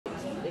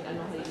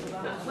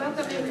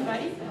Welcome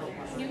everybody.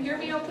 Can you hear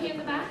me okay in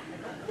the back?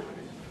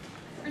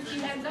 Christy,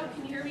 hands up.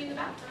 Can you hear me in the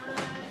back?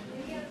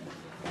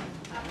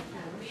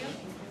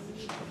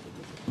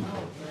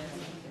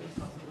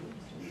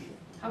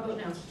 How about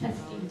now?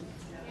 Testing.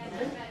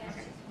 Okay,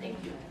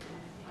 thank you.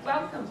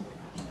 Welcome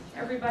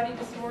everybody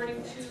this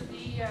morning to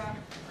the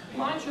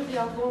launch of the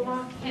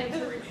Algoma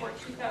Cancer Report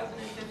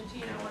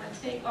 2015. I want to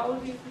thank all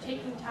of you for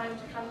taking time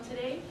to come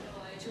today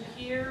to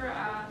hear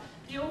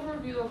the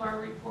overview of our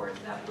report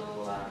that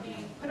will be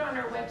put on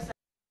our website.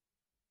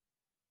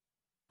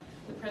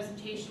 The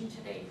presentation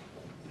today.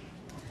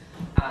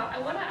 I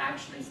want to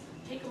actually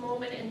take a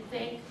moment and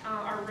thank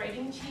our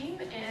writing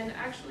team, and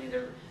actually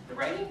the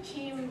writing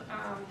team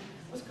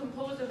was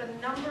composed of a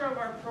number of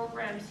our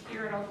programs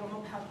here at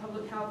Algoma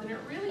Public Health, and it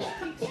really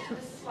speaks to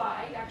the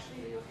slide,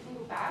 actually you can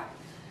go back,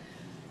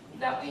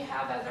 that we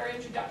have as our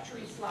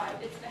introductory slide.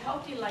 It's the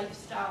healthy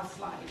lifestyle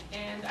slide,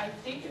 and I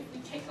think if we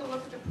take a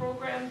look at the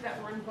programs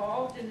that were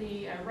involved in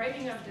the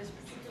writing of this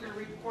particular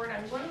report,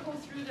 I'm going to go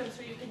through them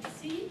so you can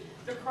see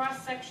the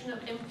cross-section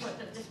of input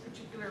that this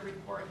particular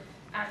report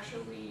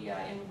actually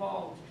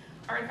involved.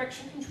 Our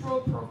infection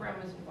control program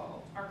was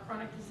involved. Our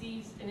chronic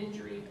disease and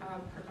injury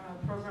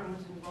program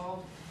was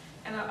involved.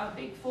 And a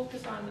big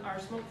focus on our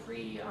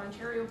smoke-free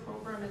Ontario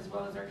program, as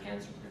well as our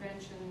cancer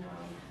prevention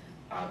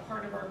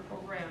part of our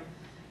program.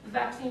 The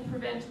vaccine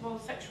preventable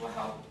sexual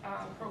health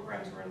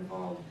programs were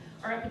involved.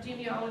 Our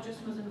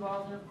epidemiologist was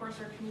involved, and of course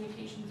our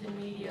communications and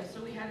media.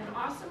 So we had an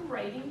awesome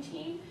writing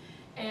team,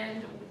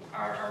 and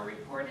our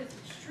report is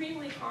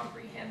extremely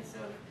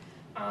comprehensive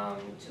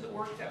to the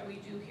work that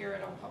we do here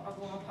at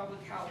Algoma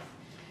Public Health.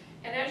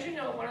 And as you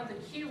know, one of the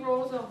key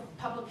roles of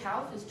public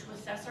health is to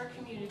assess our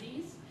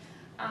communities,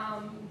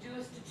 do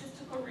a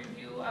statistical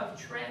review of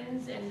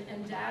trends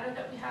and data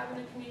that we have in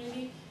the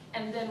community,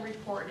 and then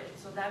report it.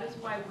 So that is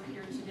why we're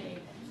here today,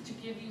 to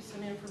give you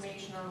some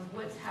information on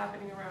what's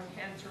happening around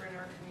cancer in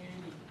our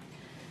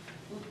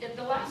community.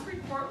 The last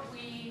report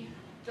we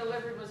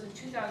delivered was in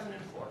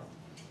 2004,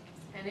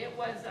 and it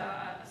was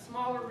a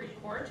smaller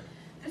report.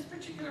 This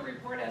particular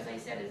report, as I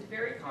said, is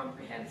very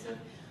comprehensive,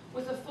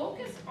 with a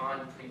focus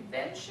on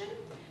prevention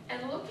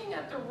and looking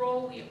at the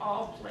role we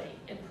all play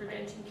in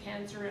preventing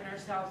cancer in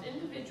ourselves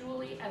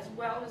individually, as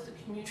well as the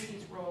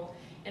community's role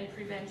in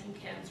preventing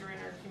cancer in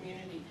our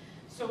community.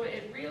 So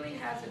it really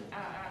has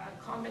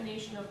a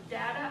combination of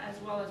data as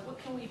well as what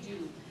can we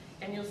do,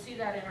 and you'll see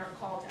that in our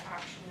call to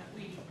action that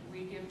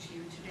we give to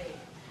you today.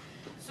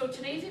 So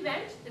today's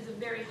event is a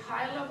very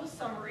high-level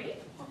summary.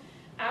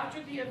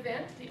 After the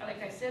event,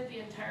 like I said, the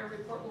entire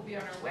report will be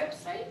on our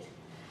website.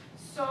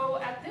 So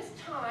at this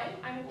time,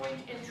 I'm going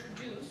to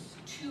introduce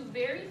two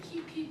very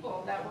key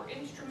people that were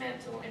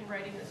instrumental in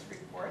writing this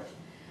report.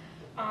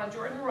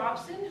 Jordan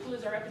Robson, who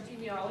is our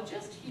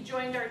epidemiologist. He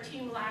joined our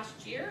team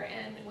last year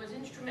and was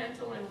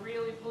instrumental in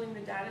really pulling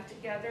the data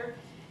together.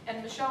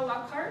 And Michelle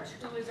Lockhart,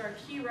 who is our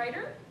key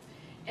writer,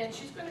 and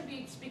she's going to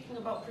be speaking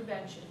about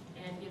prevention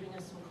and giving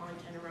us some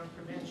content around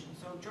prevention.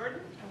 So Jordan,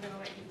 I'm going to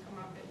let you come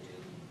up and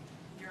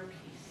do your piece.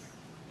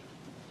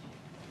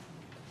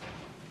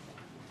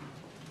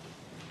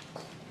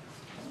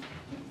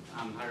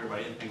 Hi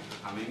everybody, and thanks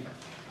for coming.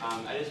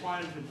 I just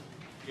wanted to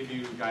give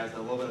you guys a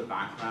little bit of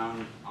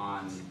background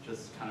on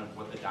just kind of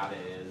what the data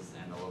is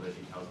and a little bit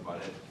of details about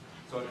it.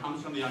 So it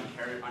comes from the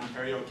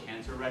Ontario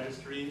Cancer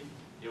Registry.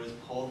 It was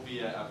pulled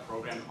via a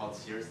program called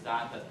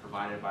SEERSTAT that's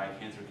provided by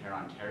Cancer Care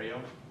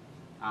Ontario.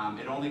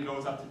 It only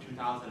goes up to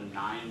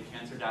 2009.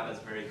 Cancer data is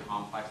very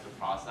complex to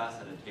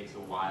process, and it takes a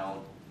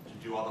while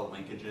to do all the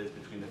linkages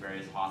between the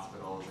various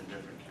hospitals and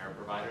different care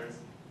providers.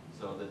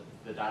 So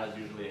the data is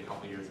usually a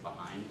couple years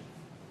behind.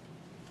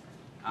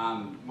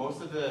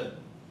 Most of the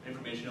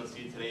information you'll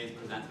see today is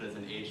presented as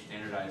an age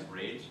standardized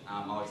rate.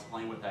 I'll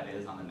explain what that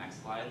is on the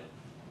next slide.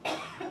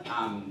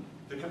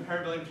 The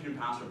comparability between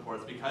past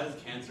reports, because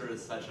cancer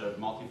is such a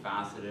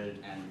multifaceted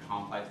and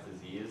complex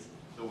disease,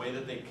 the way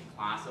that they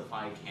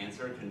classify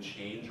cancer can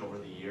change over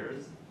the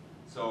years.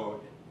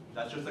 So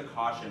that's just a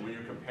caution. When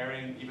you're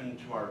comparing even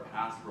to our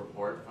past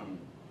report from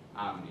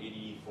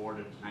 84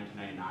 to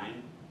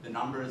 1999, the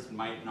numbers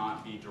might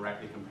not be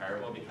directly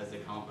comparable because they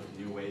come up with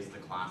new ways to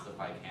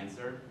classify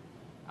cancer.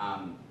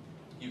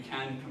 You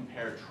can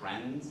compare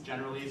trends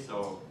generally,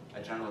 so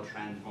a general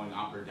trend going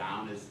up or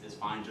down is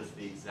fine, just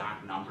the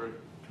exact number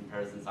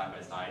comparison side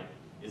by side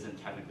isn't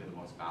technically the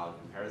most valid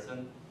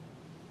comparison.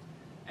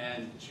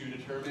 And to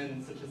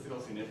determine statistical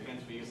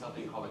significance, we use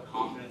something called a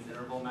confidence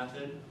interval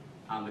method.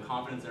 The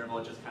confidence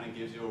interval just kind of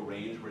gives you a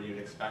range where you'd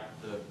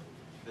expect the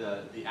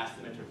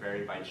estimate to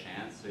vary by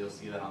chance, so you'll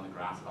see that on the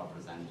graphs that I'll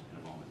present in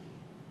a moment.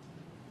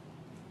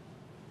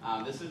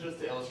 This is just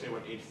to illustrate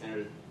what age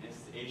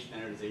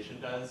standardization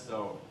does.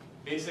 So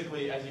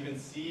basically, as you can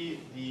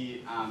see,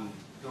 the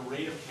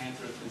rate of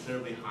cancer is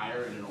considerably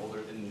higher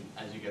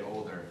as you get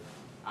older.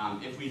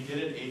 If we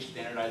didn't age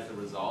standardize the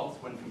results,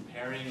 when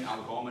comparing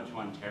Algoma to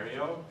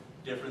Ontario,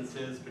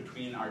 differences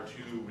between our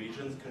two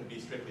regions could be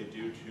strictly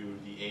due to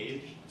the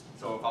age.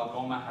 So if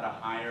Algoma had a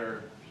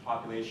higher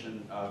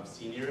population of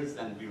seniors,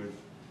 then we would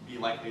be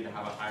likely to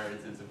have a higher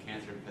incidence of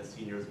cancer because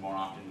seniors more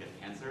often get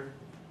cancer.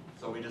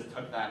 So we just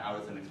took that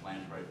out as an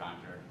explanatory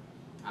factor.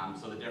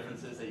 So the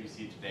differences that you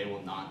see today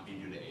will not be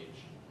due to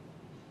age.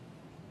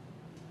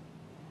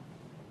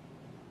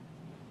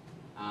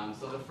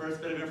 So the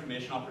first bit of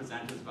information I'll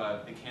present is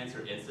about the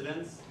cancer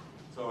incidence.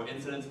 So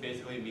incidence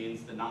basically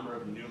means the number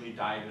of newly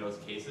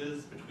diagnosed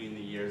cases between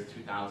the years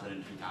 2000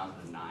 and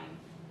 2009.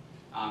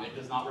 It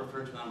does not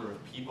refer to the number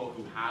of people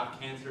who have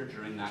cancer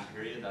during that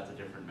period. That's a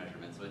different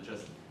measurement. So it's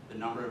just the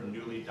number of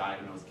newly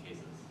diagnosed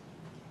cases.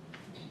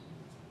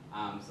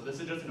 So this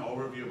is just an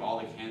overview of all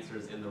the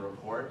cancers in the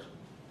report.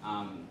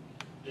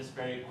 Just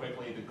very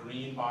quickly, the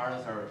green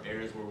bars are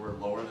areas where we're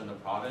lower than the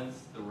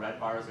province. The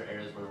red bars are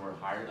areas where we're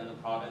higher than the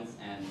province,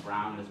 and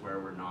brown is where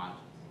we're not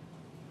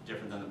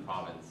different than the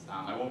province.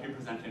 I won't be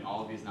presenting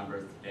all of these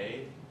numbers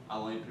today.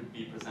 I'll only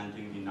be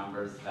presenting the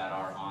numbers that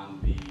are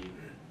on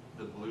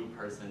the blue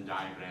person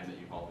diagram that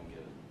you've all been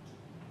given.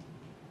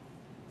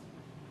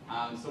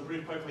 So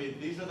pretty quickly,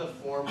 these are the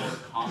four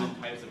most common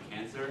types of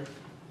cancer: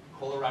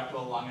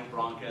 colorectal, lung and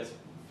bronchus,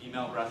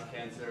 female breast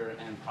cancer,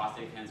 and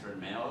prostate cancer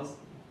in males.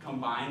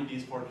 Combined,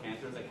 these four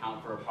cancers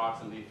account for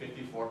approximately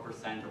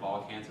 54% of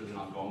all cancers in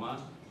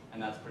Algoma,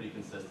 and that's pretty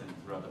consistent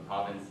throughout the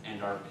province.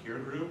 And our peer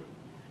group.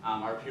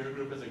 Our peer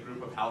group is a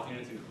group of health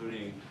units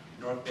including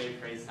North Bay,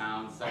 Cray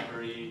Sound,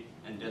 Sudbury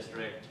and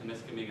District,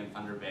 Temiskaming and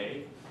Thunder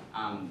Bay.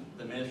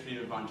 The Ministry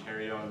of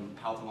Ontario and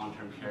Health and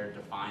Long-Term Care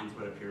defines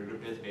what a peer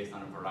group is based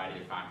on a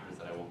variety of factors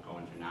that I won't go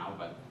into now,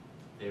 but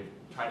they've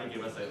tried to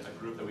give us a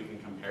group that we can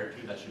compare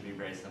to that should be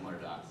very similar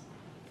to us.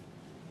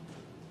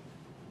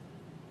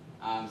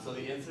 So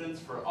the incidence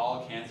for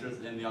all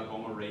cancers in the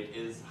Algoma rate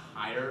is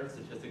higher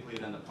statistically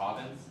than the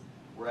province.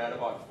 We're at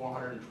about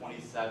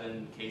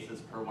 427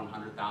 cases per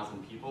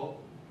 100,000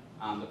 people.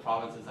 The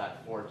province is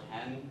at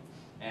 410,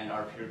 and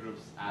our peer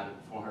group's at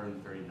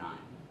 439.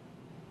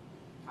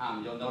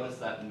 You'll notice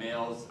that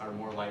males are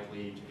more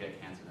likely to get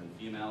cancer than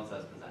females,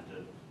 as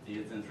presented. The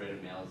incidence rate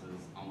of males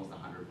is almost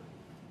 100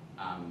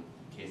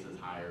 cases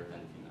higher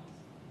than females.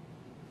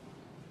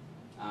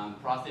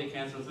 Prostate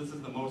cancer, this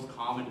is the most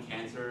common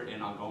cancer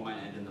in Algoma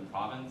and in the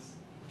province.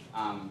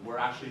 We're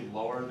actually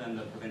lower than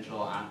the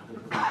provincial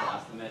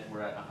estimate.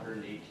 We're at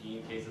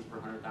 118 cases per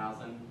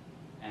 100,000,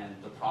 and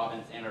the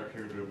province and our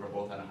peer group are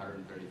both at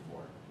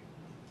 134.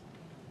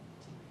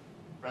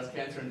 Breast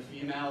cancer in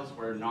females,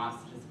 we're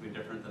not statistically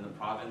different than the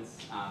province.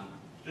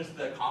 Just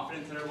the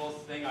confidence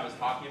intervals thing I was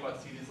talking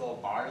about, see these little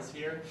bars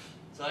here?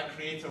 So that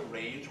creates a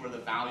range where the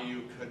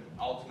value could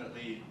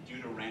ultimately, due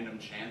to random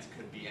chance,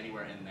 could be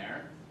anywhere in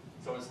there.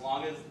 So as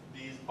long as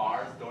these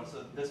bars don't,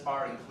 so this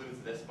bar includes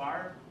this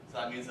bar, so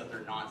that means that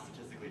they're not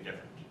statistically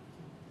different.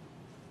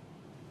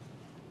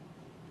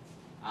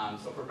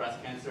 So for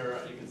breast cancer,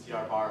 you can see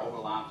our bar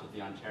overlaps with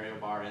the Ontario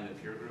bar and the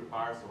peer group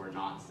bar, so we're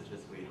not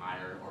statistically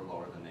higher or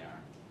lower than they are.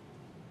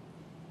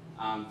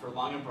 For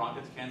lung and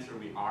bronchus cancer,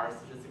 we are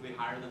statistically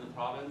higher than the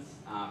province.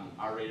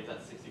 Our rate is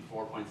at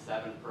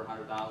 64.7 per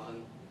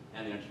 100,000,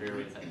 and the Ontario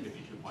rate is at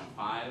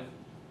 52.5.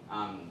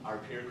 Our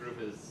peer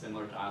group is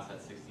similar to us at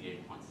 68.6.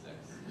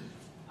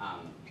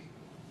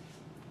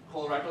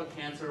 Colorectal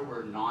cancer,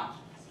 we're not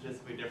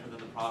statistically different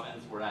than the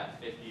province. We're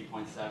at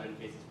 50.7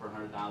 cases per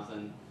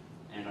 100,000,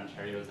 and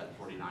Ontario is at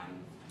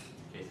 49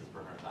 cases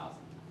per 100,000.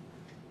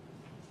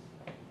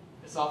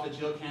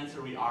 Esophageal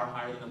cancer, we are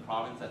higher than the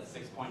province at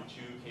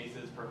 6.2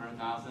 cases per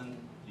 100,000.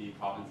 The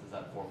province is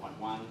at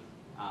 4.1.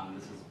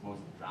 This is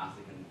most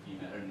drastic in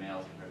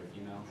males compared to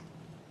females.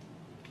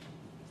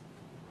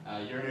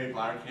 Urinary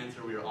bladder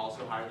cancer, we are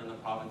also higher than the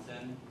province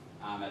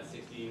at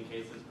 16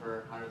 cases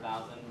per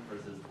 100,000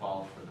 versus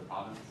 12 for the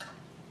province.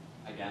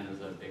 Again,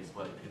 there's a big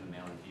split between the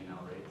male and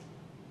female rates.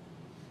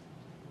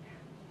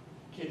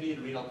 Kidney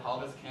and renal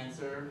pelvis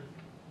cancer,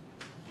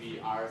 we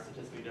are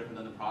statistically different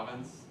than the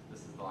province.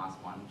 This is the last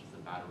one, which is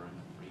a bad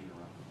run, 3 in a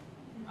row.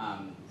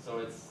 So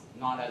it's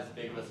not as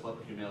big of a split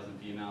between males and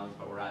females,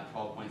 but we're at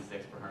 12.6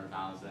 per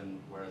 100,000,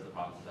 whereas the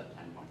province is at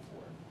 10.4.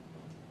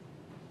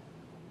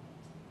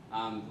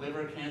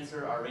 Liver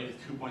cancer, our rate is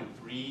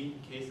 2.3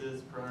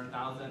 cases per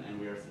 100,000, and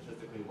we are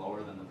statistically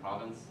lower than the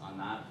province on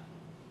that.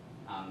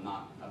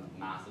 Not a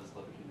massive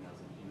split between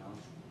males and females.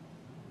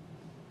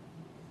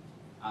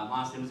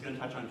 Lastly, I'm just going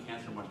to touch on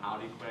cancer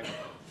mortality quick.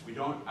 We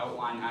don't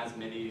outline as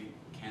many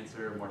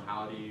cancer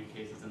mortality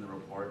cases in the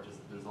report. Just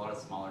there's a lot of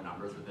smaller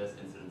numbers with this.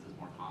 Incidence is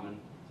more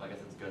common, so I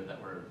guess it's good that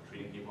we're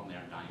treating people and they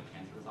aren't dying of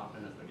cancer as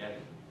often as they're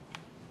getting.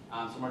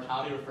 So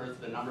mortality refers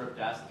to the number of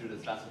deaths due to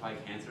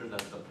specified cancer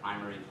that's the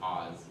primary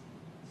cause.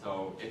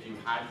 So if you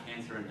had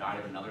cancer and died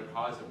of another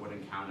cause, it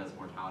wouldn't count as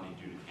mortality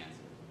due to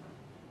cancer.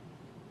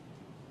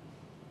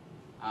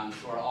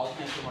 So our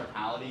all-cancer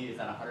mortality is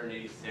at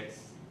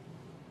 186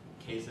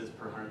 cases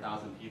per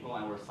 100,000 people,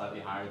 and we're slightly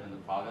higher than the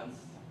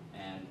province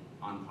and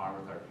on par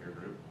with our peer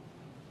group.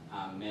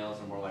 Males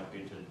are more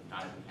likely to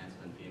die from cancer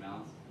than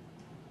females.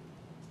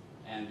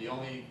 And the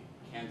only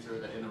cancer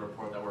that in the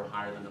report that we're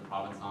higher than the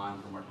province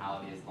on for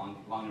mortality is lung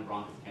and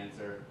bronchus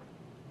cancer.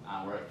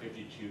 We're at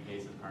 52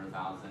 cases per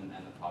 100,000,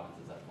 and the province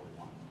is at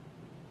 41.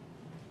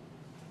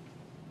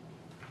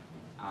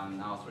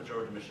 Now I'll switch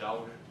over to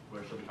Michelle,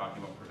 where she'll be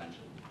talking about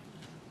prevention.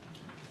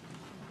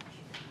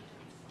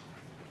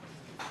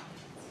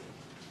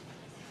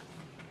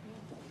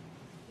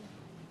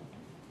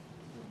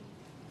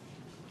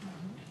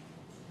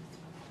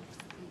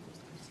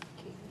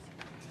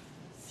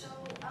 So,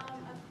 a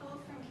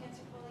quote from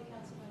Cancer Quality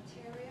Council of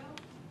Ontario,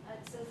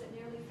 it says that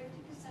nearly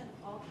 50% of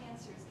all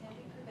cancers can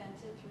be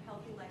prevented through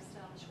healthy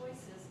lifestyle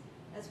choices,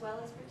 as well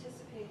as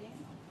participating.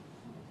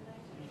 What did I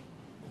do?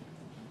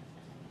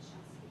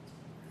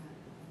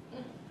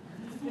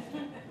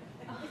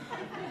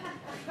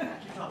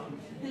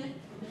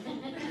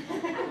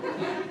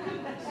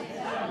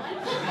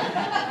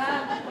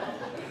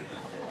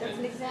 That's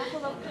an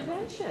example of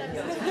prevention.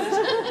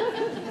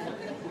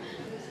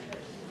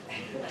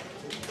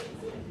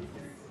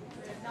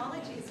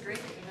 Technology is great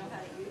if you know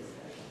how to use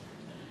it.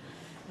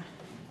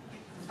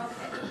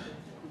 Okay.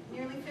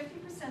 Nearly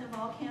 50% of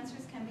all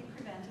cancers can be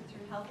prevented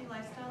through healthy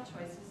lifestyle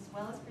choices, as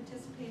well as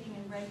participating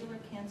in regular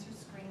cancer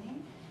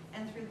screening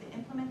and through the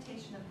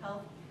implementation of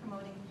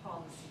health-promoting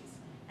policies.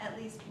 At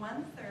least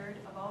 1/3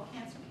 of all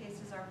cancer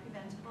cases are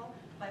preventable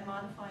by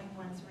modifying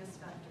one's risk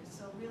factors.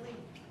 So really,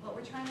 what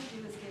we're trying to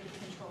do is give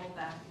control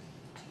back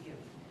to you.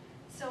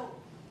 So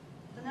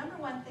the number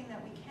one thing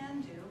that we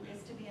can do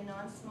is to be a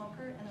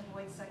non-smoker and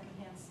avoid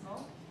secondhand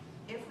smoke.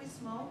 If we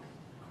smoke,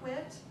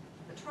 quit,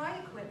 but try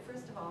to quit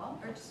first of all,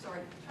 or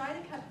sorry, try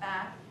to cut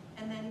back,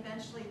 and then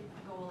eventually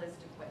the goal is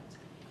to quit.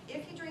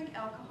 If you drink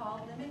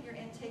alcohol, limit your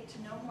intake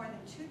to no more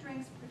than 2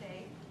 drinks per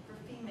day for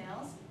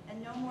females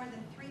and no more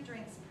than 3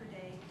 drinks per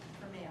day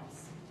for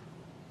males.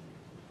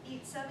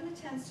 Eat 7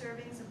 to 10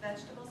 servings of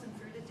vegetables and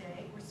fruit a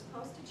day. We're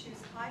supposed to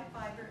choose high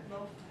fiber,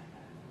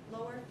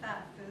 lower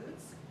fat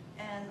foods,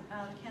 and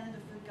the Canada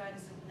Food Guide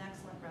is an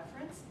excellent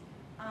reference.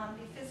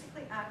 Be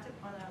physically active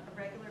on a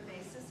regular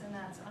basis, and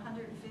that's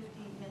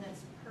 150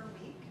 minutes per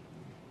week.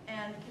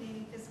 And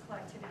Canadian Physical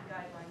Activity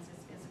Guidelines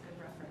is a good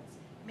reference.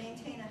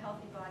 Maintain a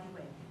healthy body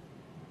weight.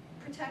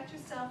 Protect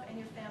yourself and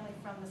your family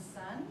from the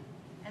sun,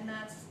 and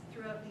that's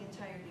throughout the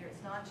entire year.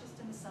 It's not just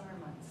in the summer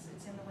months,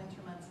 it's in the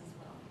winter months as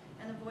well.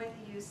 And avoid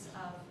the use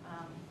of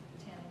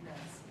tanning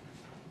beds.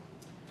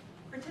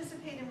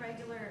 Participate in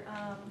regular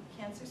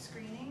cancer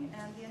screening,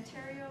 and the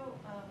Ontario,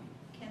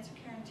 Cancer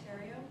Care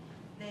Ontario,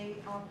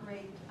 they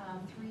operate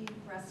 3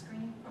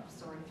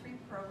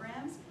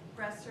 programs,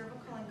 breast,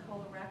 cervical, and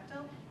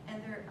colorectal,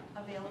 and they're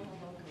available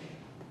locally.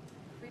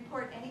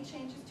 Report any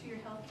changes to your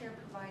healthcare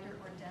provider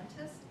or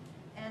dentist,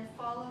 and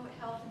follow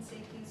health and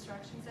safety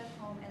instructions at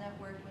home and at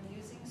work when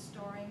using,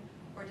 storing,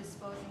 or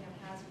disposing of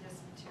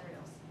hazardous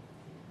materials.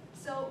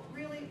 So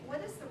really,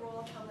 what is the role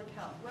of public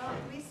health? Well,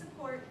 we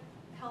support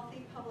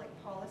healthy public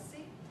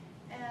policy,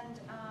 and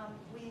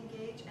we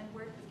engage and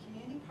work with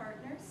community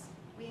partners.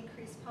 We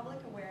increase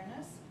public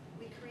awareness,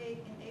 we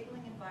create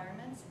enabling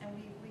environments, and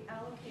we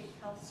allocate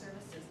health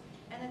services.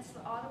 And it's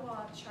the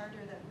Ottawa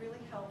Charter that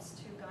really helps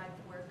to guide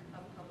the work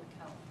of public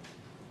health.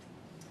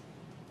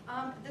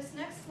 This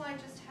next slide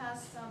just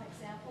has some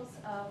examples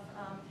of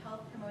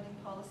health promoting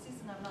policies,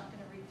 and I'm not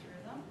going to read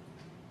through them.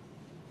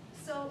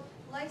 So,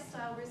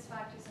 lifestyle risk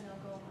factors in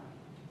Algoma.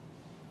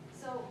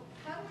 So,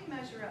 how do we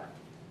measure up?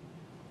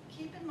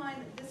 Keep in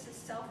mind that this is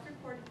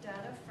self-reported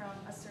data from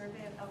a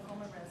survey of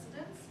Algoma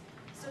residents.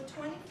 So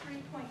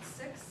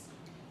 23.6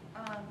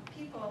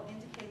 people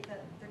indicate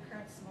that they're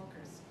current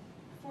smokers.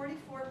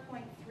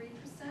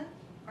 44.3%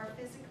 are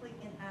physically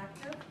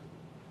inactive.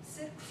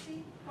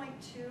 60.2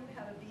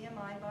 have a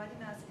BMI, body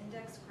mass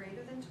index,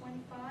 greater than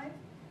 25.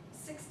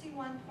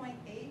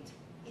 61.8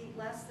 eat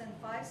less than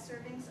 5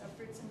 servings of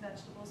fruits and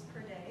vegetables per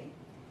day.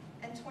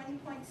 And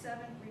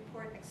 20.7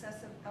 report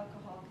excessive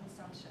alcohol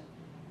consumption.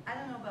 I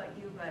don't know about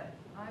you, but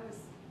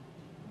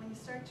when you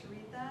start to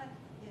read that,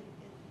 it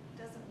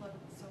doesn't look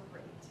so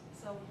great.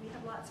 So we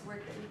have lots of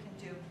work that we can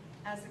do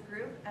as a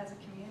group, as a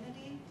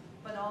community,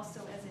 but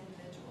also as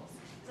individuals.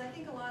 Because I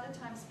think a lot of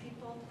times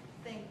people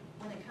think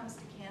when it comes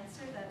to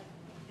cancer that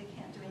they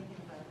can't do anything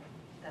about it,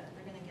 that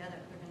they're going to get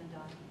it, they're going to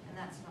die, and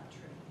that's not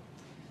true.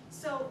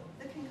 So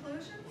the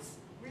conclusions,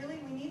 really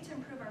we need to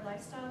improve our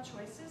lifestyle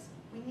choices.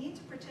 We need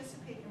to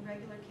participate in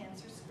regular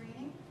cancer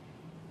screening.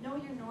 Know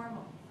you're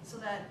normal, so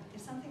that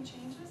if something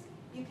changes,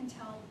 you can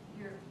tell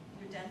your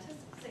dentist,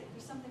 say,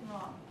 there's something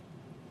wrong.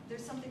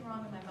 There's something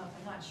wrong in my mouth,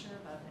 I'm not sure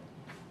about it.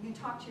 You can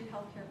talk to your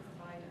healthcare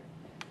provider.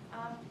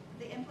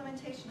 The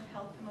implementation of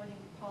health promoting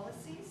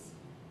policies,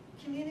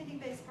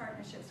 community-based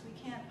partnerships, we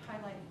can't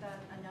highlight that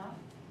enough,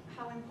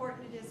 how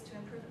important it is to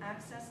improve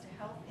access to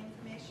health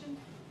information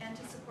and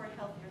to support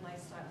healthier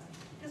lifestyles.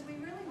 Because we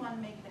really want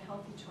to make the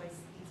healthy choice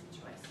the easy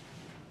choice.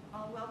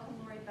 I'll welcome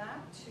Lori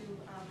back to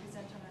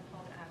present on our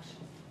call to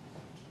action.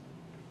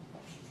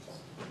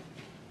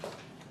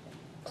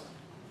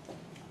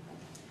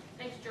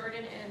 Thanks,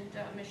 Jordan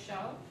and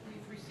Michelle.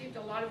 We've received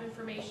a lot of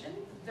information.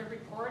 The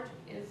report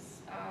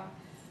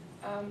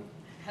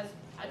has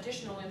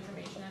additional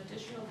information,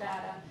 additional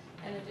data,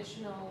 and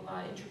additional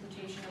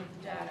interpretation of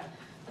the data.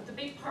 But the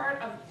big part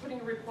of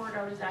putting a report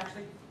out is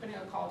actually putting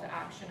a call to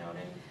action out.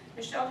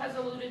 Michelle has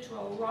alluded to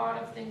a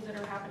lot of things that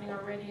are happening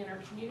already in our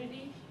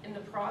community, in the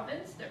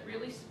province, that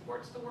really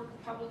supports the work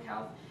of public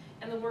health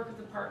and the work of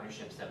the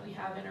partnerships that we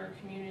have in our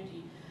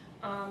community.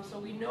 So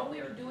we know we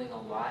are doing a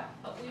lot,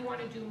 but we want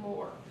to do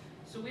more.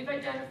 So we've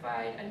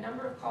identified a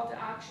number of call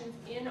to actions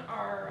in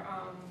our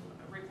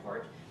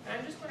report, and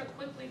I'm just going to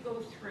quickly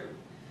go through.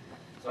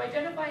 So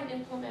identify and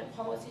implement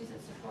policies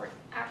that support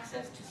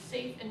access to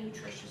safe and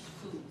nutritious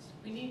foods.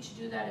 We need to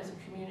do that as a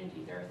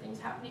community. There are things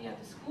happening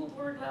at the school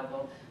board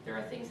level, there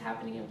are things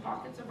happening in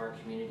pockets of our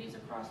communities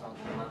across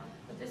Algoma,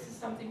 but this is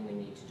something we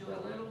need to do a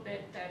little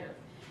bit better.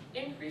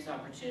 Increase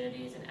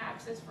opportunities and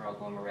access for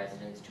Algoma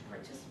residents to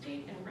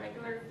participate in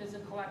regular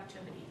physical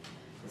activity.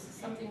 This is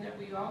something that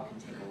we all can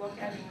take a look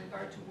at in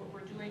regard to what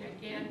we're doing,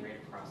 again,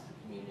 right across the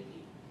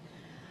community.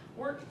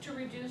 Work to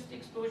reduce the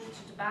exposure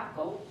to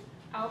tobacco,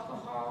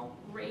 alcohol,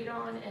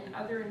 radon, and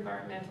other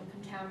environmental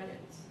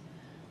contaminants.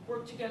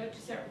 Work together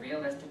to set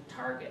realistic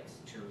targets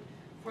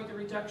for the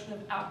reduction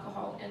of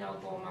alcohol in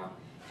Algoma,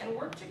 and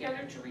work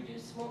together to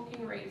reduce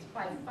smoking rates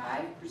by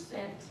 5%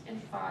 in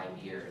 5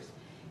 years.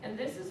 And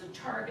this is a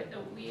target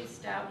that we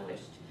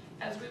established.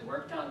 As we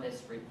worked on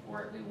this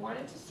report, we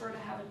wanted to sort of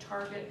have a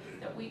target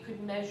that we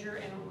could measure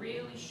and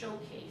really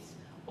showcase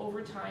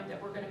over time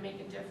that we're going to make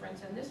a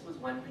difference. And this was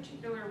one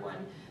particular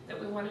one that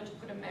we wanted to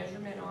put a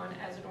measurement on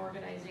as an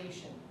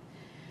organization.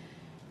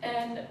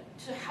 And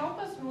to help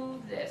us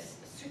move this,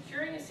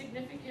 securing a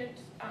significant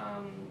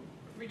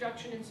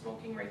reduction in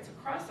smoking rates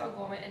across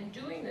Algoma, and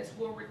doing this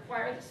will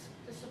require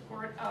the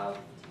support of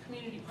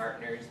community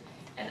partners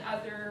and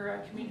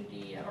other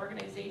community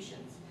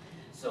organizations.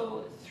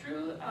 So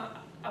through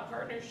a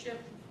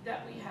partnership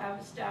that we have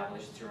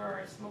established through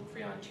our Smoke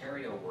Free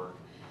Ontario work,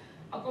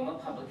 Algoma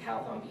Public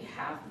Health, on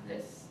behalf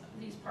of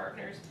these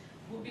partners,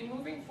 will be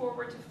moving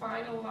forward to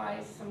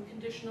finalize some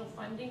conditional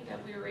funding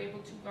that we were able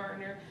to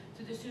garner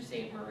through the Sault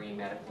Ste. Marie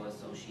Medical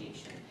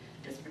Association.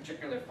 This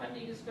particular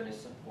funding is going to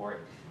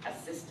support a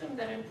system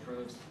that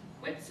improves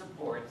quit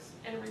supports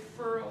and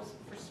referrals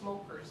for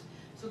smokers.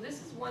 So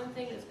this is one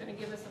thing that's going to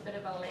give us a bit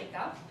of a leg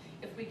up.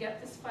 If we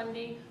get this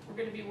funding, we're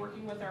going to be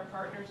working with our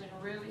partners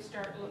and really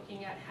start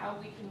looking at how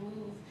we can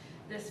move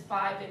this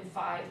 5 in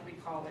 5, we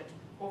call it,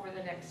 over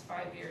the next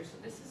 5 years. So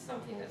this is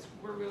something that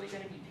we're really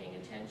going to be paying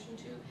attention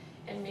to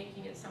and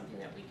making it something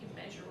that we can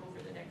measure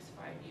over the next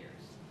 5 years.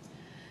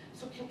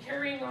 So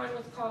carrying on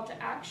with call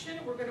to action,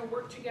 we're going to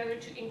work together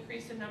to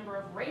increase the number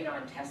of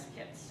radon test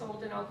kits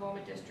sold in Algoma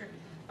District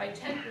by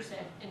 10%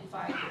 in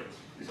 5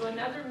 years. So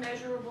another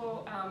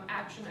measurable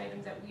action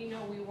item that we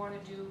know we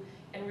want to do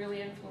and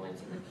really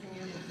influence in the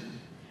community.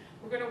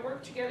 We're going to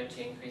work together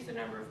to increase the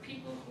number of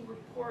people who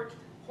report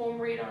home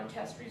radon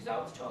test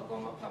results to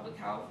Algoma Public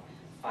Health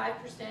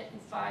 5% in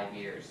 5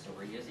 years. So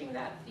we're using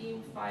that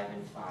theme 5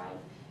 in 5,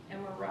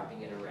 and we're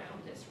wrapping it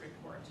around this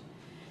report.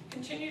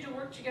 Continue to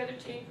work together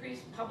to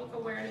increase public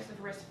awareness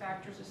of risk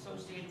factors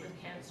associated with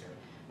cancer.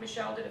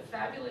 Michelle did a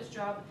fabulous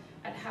job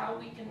at how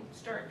we can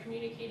start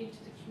communicating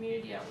to the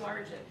community at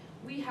large that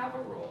we have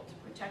a role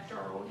to protect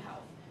our own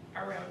health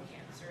around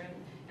cancer,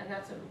 and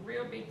that's a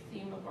real big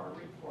theme of our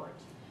report.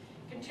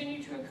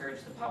 Continue to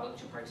encourage the public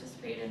to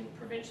participate in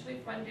provincially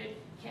funded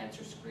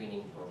cancer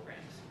screening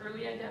programs.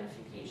 Early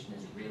identification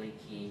is really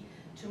key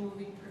to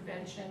moving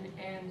prevention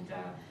and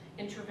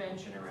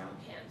intervention around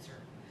cancer.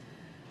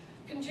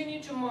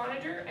 Continue to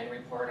monitor and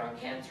report on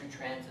cancer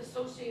trends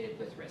associated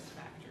with risk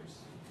factors.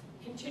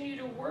 Continue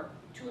to work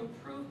to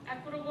improve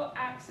equitable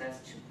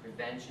access to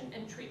prevention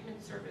and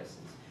treatment services.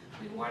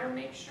 We want to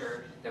make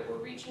sure that we're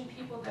reaching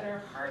people that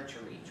are hard to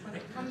reach. When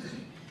it comes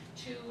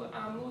to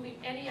moving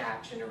any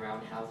action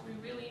around health,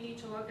 we really need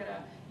to look at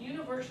a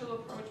universal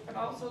approach, but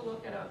also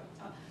look at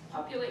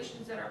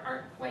populations that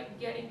aren't quite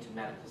getting to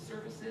medical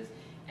services,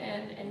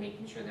 and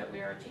making sure that we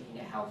are taking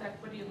a health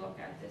equity look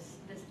at this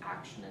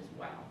action as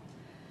well.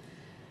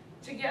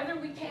 Together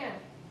we can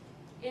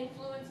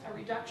influence a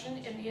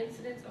reduction in the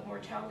incidence of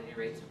mortality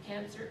rates of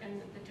cancer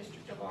in the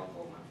District of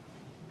Algoma.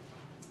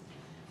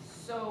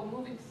 So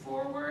moving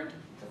forward,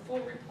 the full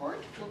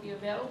report will be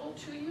available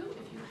to you.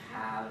 If you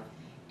have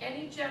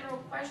any general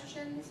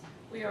questions,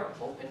 we are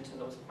open to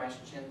those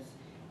questions,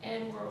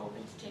 and we're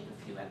open to take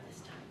a few at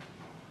this time.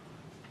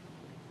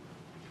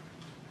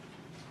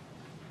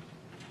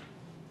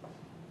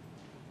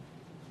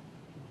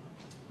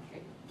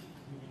 Okay.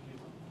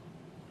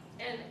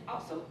 And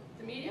also,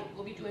 the media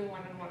will be doing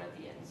one-on-one at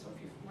the end, so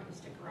if you want to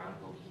stick around,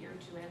 we'll be here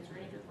to answer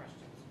any of your questions.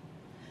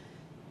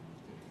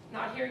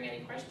 Not hearing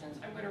any questions,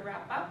 I'm going to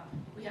wrap up.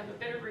 We have a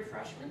bit of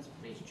refreshments.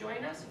 Please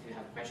join us if you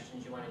have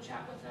questions you want to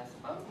chat with us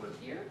about. We're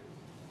here.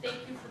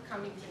 Thank you for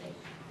coming today.